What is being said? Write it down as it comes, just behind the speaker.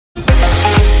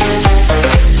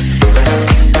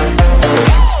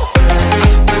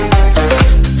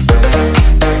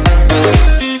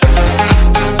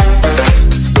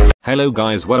Hello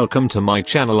guys, welcome to my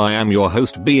channel. I am your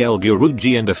host BL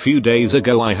Guruji, and a few days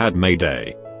ago I had made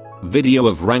a video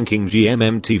of ranking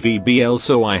GMMTV BL,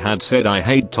 so I had said I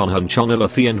hate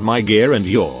Tonhunchonalathi and My Gear and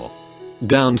Your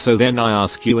Gown. So then I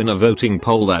ask you in a voting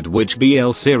poll that which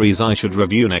BL series I should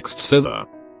review next, so the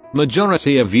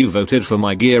majority of you voted for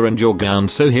My Gear and Your Gown,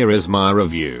 so here is my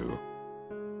review.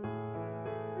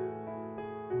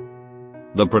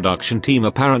 The production team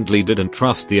apparently didn't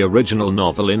trust the original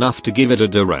novel enough to give it a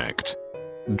direct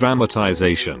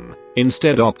dramatization,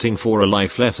 instead opting for a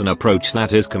life lesson approach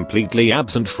that is completely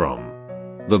absent from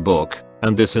the book,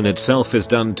 and this in itself is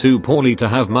done too poorly to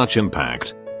have much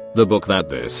impact. The book that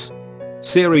this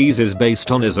series is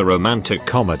based on is a romantic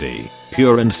comedy,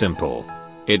 pure and simple.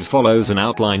 It follows an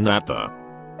outline that the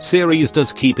series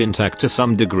does keep intact to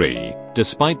some degree,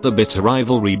 despite the bitter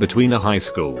rivalry between a high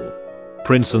school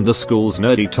prince and the school's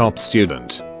nerdy top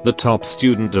student. The top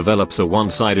student develops a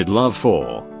one-sided love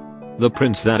for the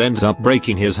prince that ends up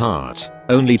breaking his heart,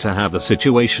 only to have the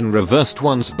situation reversed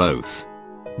once both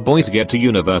boys get to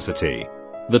university.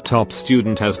 The top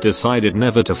student has decided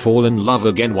never to fall in love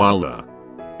again, while the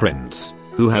prince,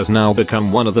 who has now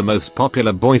become one of the most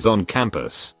popular boys on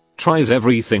campus, tries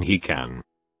everything he can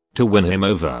to win him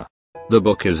over. The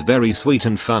book is very sweet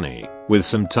and funny, with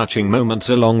some touching moments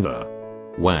along the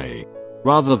way.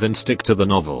 Rather than stick to the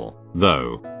novel,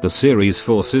 though, the series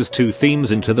forces two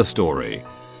themes into the story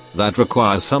that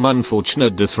require some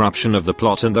unfortunate disruption of the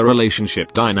plot and the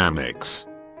relationship dynamics.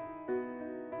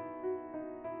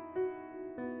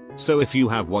 So if you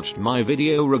have watched my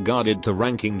video regarded to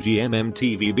ranking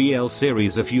GMMTV BL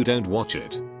series, if you don't watch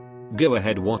it, go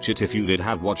ahead watch it. If you did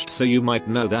have watched, so you might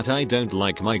know that I don't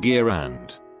like My Gear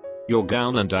and Your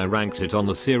Gown, and I ranked it on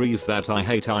the series that I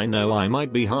hate. I know I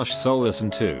might be harsh, so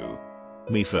listen to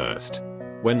me first.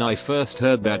 When I first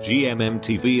heard that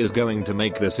GMMTV is going to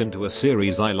make this into a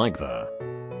series, I like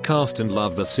the cast and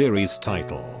love the series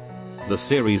title. The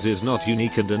series is not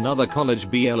unique and another college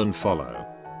BL and follow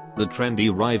the trendy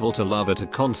rival to love it a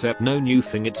concept, no new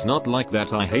thing. It's not like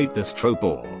that I hate this trope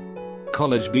or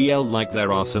college BL, like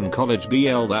there are some college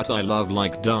BL that I love,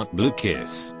 like Dark Blue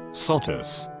Kiss,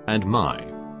 Sotus, and My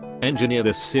Engineer.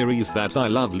 This series that I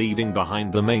love, leaving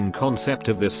behind the main concept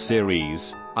of this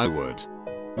series, I would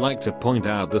like to point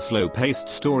out the slow-paced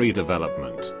story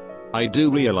development. I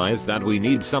do realize that we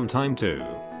need some time to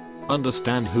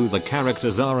understand who the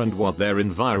characters are and what their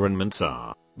environments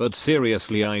are, but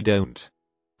seriously, I don't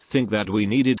think that we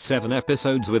needed 7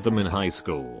 episodes with them in high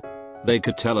school. They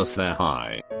could tell us their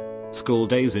high school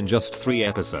days in just 3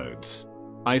 episodes.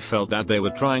 I felt that they were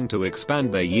trying to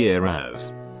expand their year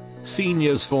as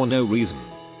seniors for no reason.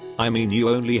 I mean, you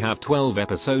only have 12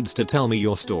 episodes to tell me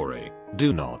your story.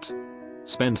 Do not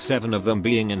spend 7 of them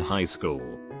being in high school.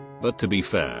 But to be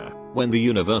fair, when the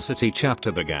university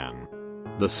chapter began,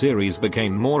 the series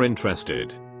became more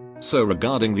interested. So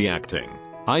regarding the acting,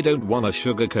 I don't wanna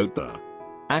sugarcoat the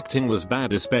acting was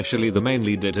bad, especially the main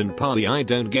lead and Pali. I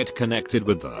don't get connected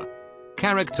with the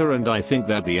character, and I think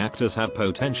that the actors have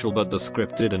potential, but the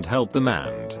script didn't help them,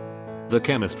 and the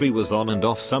chemistry was on and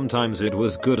off. Sometimes it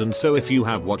was good. And so if you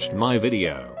have watched my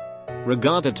video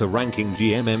regarded to ranking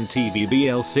GMMTV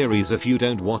BL series, if you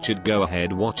don't watch it, go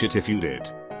ahead watch it. If you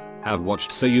did have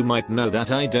watched, so you might know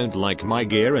that I don't like My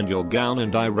Gear and Your Gown,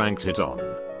 and I ranked it on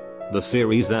the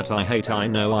series that I hate. I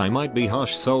know I might be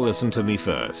harsh, so listen to me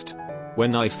first.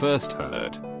 When I first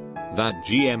heard that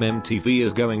GMMTV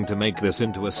is going to make this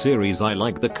into a series, I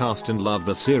like the cast and love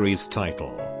the series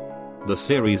title. The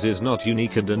series is not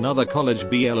unique and another college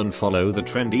BL and follow the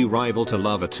trendy rival to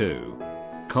love it too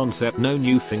concept, no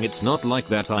new thing. It's not like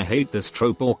that I hate this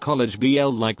trope or college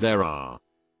BL, like there are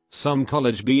some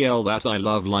college BL that I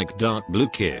love, like Dark Blue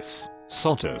Kiss,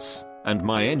 Sotus, and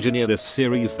My Engineer. This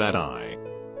series that I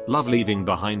love, leaving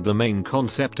behind the main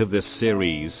concept of this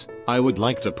series, I would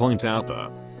like to point out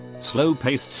the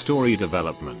slow-paced story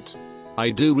development.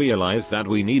 I do realize that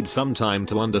we need some time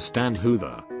to understand who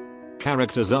the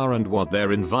characters are and what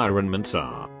their environments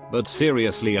are, but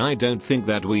seriously, I don't think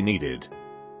that we needed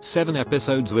 7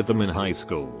 episodes with them in high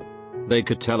school. They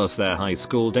could tell us their high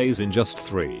school days in just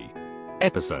 3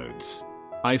 episodes.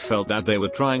 I felt that they were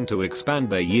trying to expand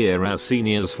their year as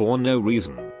seniors for no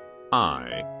reason.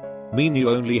 I mean,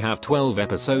 you only have 12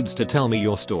 episodes to tell me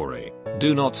your story.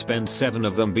 Do not spend 7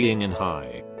 of them being in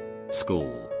high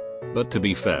school. But to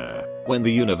be fair, when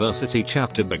the university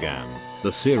chapter began,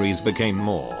 the series became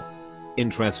more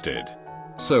interested.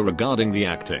 So regarding the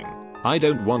acting, I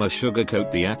don't wanna sugarcoat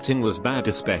the acting was bad,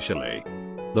 especially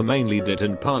the main lead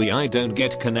and Pali. I don't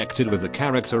get connected with the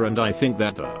character, and I think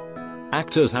that the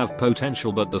actors have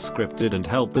potential, but the script didn't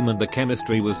help them and the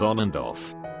chemistry was on and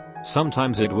off.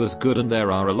 Sometimes it was good and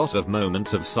there are a lot of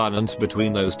moments of silence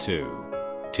between those two.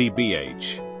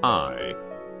 TBH, I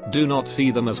do not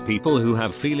see them as people who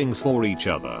have feelings for each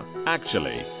other.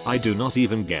 Actually, I do not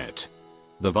even get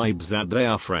the vibes that they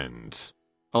are friends.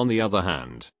 On the other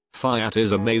hand, Fayat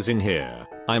is amazing here.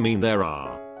 I mean, there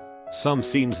are some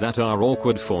scenes that are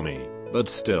awkward for me, but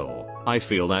still, I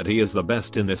feel that he is the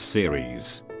best in this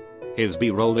series. His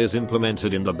B-roll is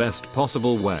implemented in the best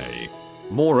possible way.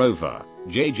 Moreover,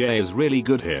 JJ is really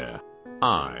good here.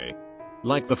 I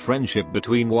like the friendship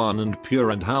between Wan and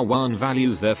Pure and how Wan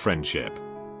values their friendship.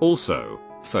 Also,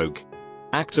 folk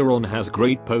actor On has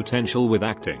great potential with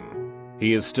acting.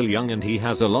 He is still young and he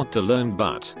has a lot to learn,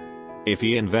 but if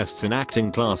he invests in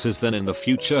acting classes, then in the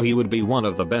future he would be one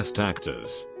of the best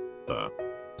actors. The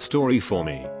story for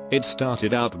me, it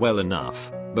started out well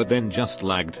enough, but then just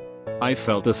lagged. I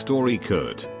felt the story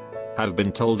could have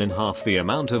been told in half the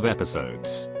amount of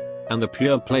episodes. And the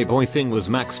Pure Playboy thing was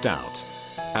maxed out.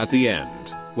 At the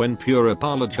end, when Pure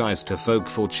apologized to folk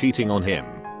for cheating on him,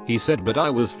 he said, "But I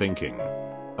was thinking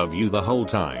of you the whole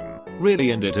time."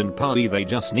 Really, and it and Party, they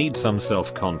just need some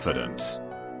self-confidence.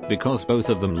 Because both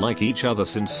of them like each other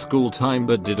since school time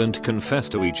but didn't confess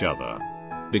to each other.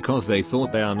 Because they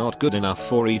thought they are not good enough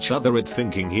for each other, it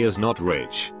thinking he is not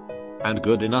rich and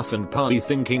good enough, and Party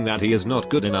thinking that he is not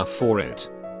good enough for it.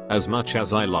 As much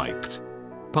as I liked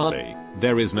Party,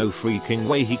 there is no freaking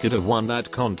way he could have won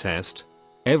that contest.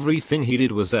 Everything he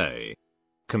did was a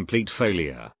complete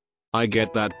failure. I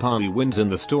get that Party wins in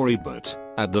the story, but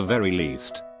at the very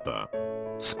least, the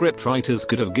scriptwriters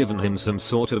could have given him some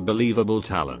sort of believable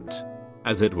talent.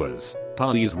 As it was,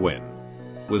 Party's win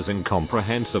was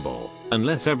incomprehensible,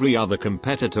 unless every other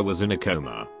competitor was in a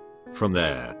coma. From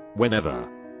there, whenever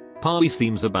Party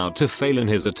seems about to fail in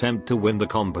his attempt to win the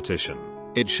competition,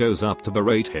 it shows up to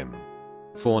berate him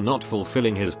for not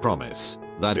fulfilling his promise,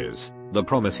 that is, the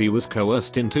promise he was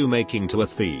coerced into making to a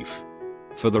thief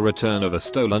for the return of a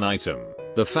stolen item.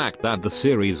 The fact that the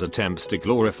series attempts to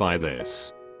glorify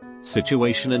this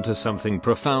situation into something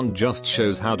profound just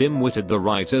shows how dim-witted the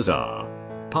writers are.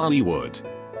 Party would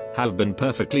have been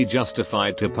perfectly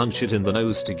justified to punch it in the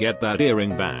nose to get that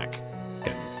earring back.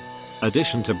 In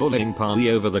addition to bullying Party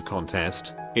over the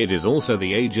contest, it is also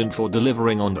the agent for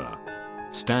delivering on the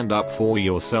stand up for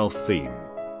yourself theme.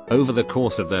 Over the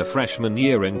course of their freshman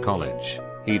year in college,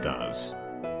 he does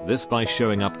this by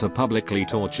showing up to publicly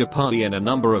torture Party in a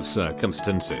number of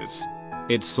circumstances.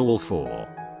 It's all for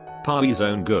Party's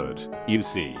own good, you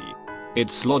see.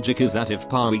 Its logic is that if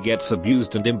Party gets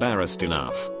abused and embarrassed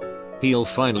enough, he'll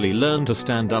finally learn to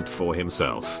stand up for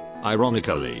himself.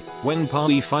 Ironically, when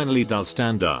Party finally does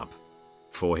stand up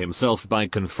for himself by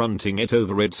confronting it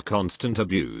over its constant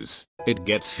abuse, it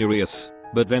gets furious,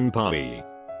 but then Party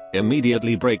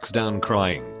immediately breaks down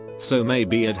crying. So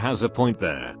maybe it has a point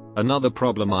there. Another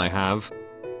problem I have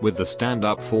with the stand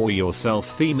up for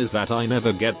yourself theme is that I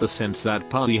never get the sense that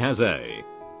Party has a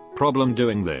problem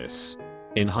doing this.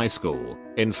 In high school,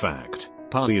 in fact,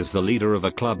 Party is the leader of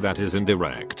a club that is in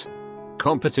direct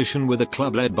competition with a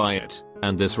club led by it,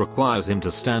 and this requires him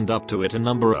to stand up to it a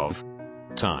number of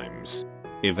times.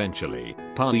 Eventually,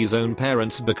 Party's own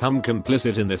parents become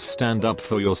complicit in this stand up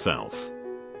for yourself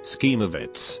scheme of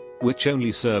its, which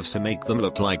only serves to make them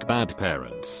look like bad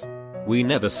parents. We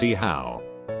never see how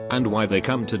and why they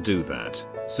come to do that,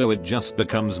 so it just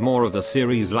becomes more of a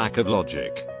series lack of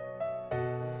logic.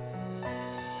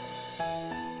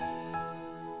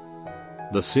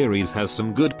 The series has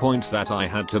some good points that I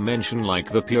had to mention, like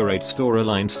the Pure 8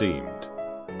 storyline seemed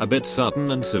a bit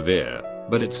sudden and severe,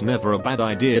 but it's never a bad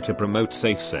idea to promote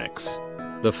safe sex.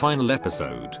 The final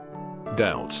episode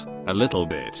dealt a little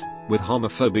bit with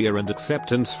homophobia and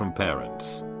acceptance from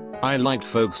parents. I liked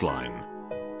folks' line.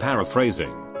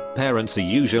 Paraphrasing, parents are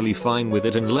usually fine with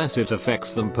it unless it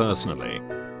affects them personally.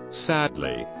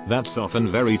 Sadly, that's often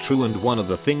very true, and one of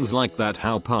the things like that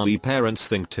how Party parents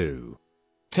think too.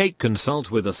 Take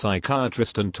consult with a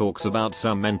psychiatrist and talks about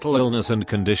some mental illness and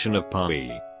condition of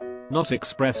Party not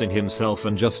expressing himself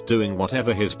and just doing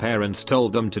whatever his parents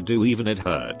told them to do, even it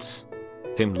hurts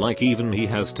him, like even he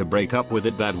has to break up with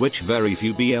it, that which very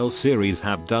few BL series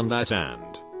have done that,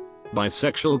 and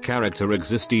bisexual character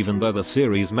exist even though the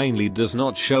series mainly does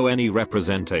not show any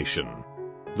representation.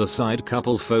 The side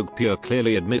couple folk Pure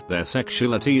clearly admit their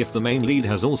sexuality. If the main lead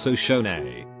has also shown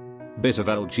a bit of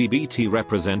LGBT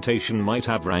representation, might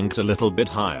have ranked a little bit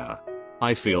higher.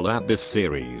 I feel that this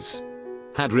series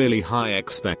had really high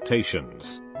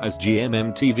expectations, as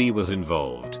GMMTV was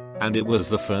involved, and it was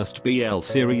the first BL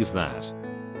series that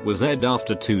was aired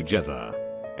after Together.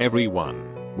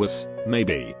 Everyone was,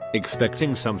 maybe,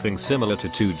 expecting something similar to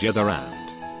Together,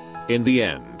 and in the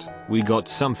end, We got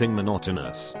something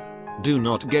monotonous. Do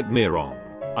not get me wrong,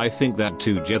 I think that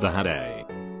Together had a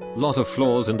lot of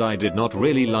flaws and I did not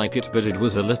really like it, but it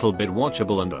was a little bit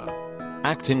watchable and the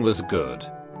acting was good.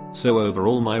 So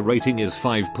overall my rating is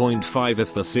 5.5.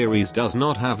 If the series does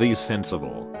not have these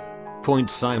sensible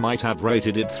points I might have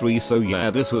rated it 3. So yeah,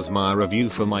 this was my review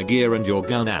for My Gear and Your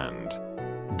Gun,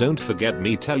 and don't forget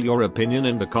me tell your opinion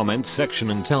in the comment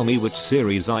section and tell me which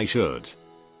series I should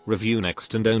review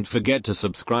next, and don't forget to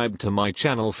subscribe to my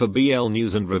channel for BL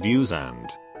news and reviews and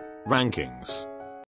rankings.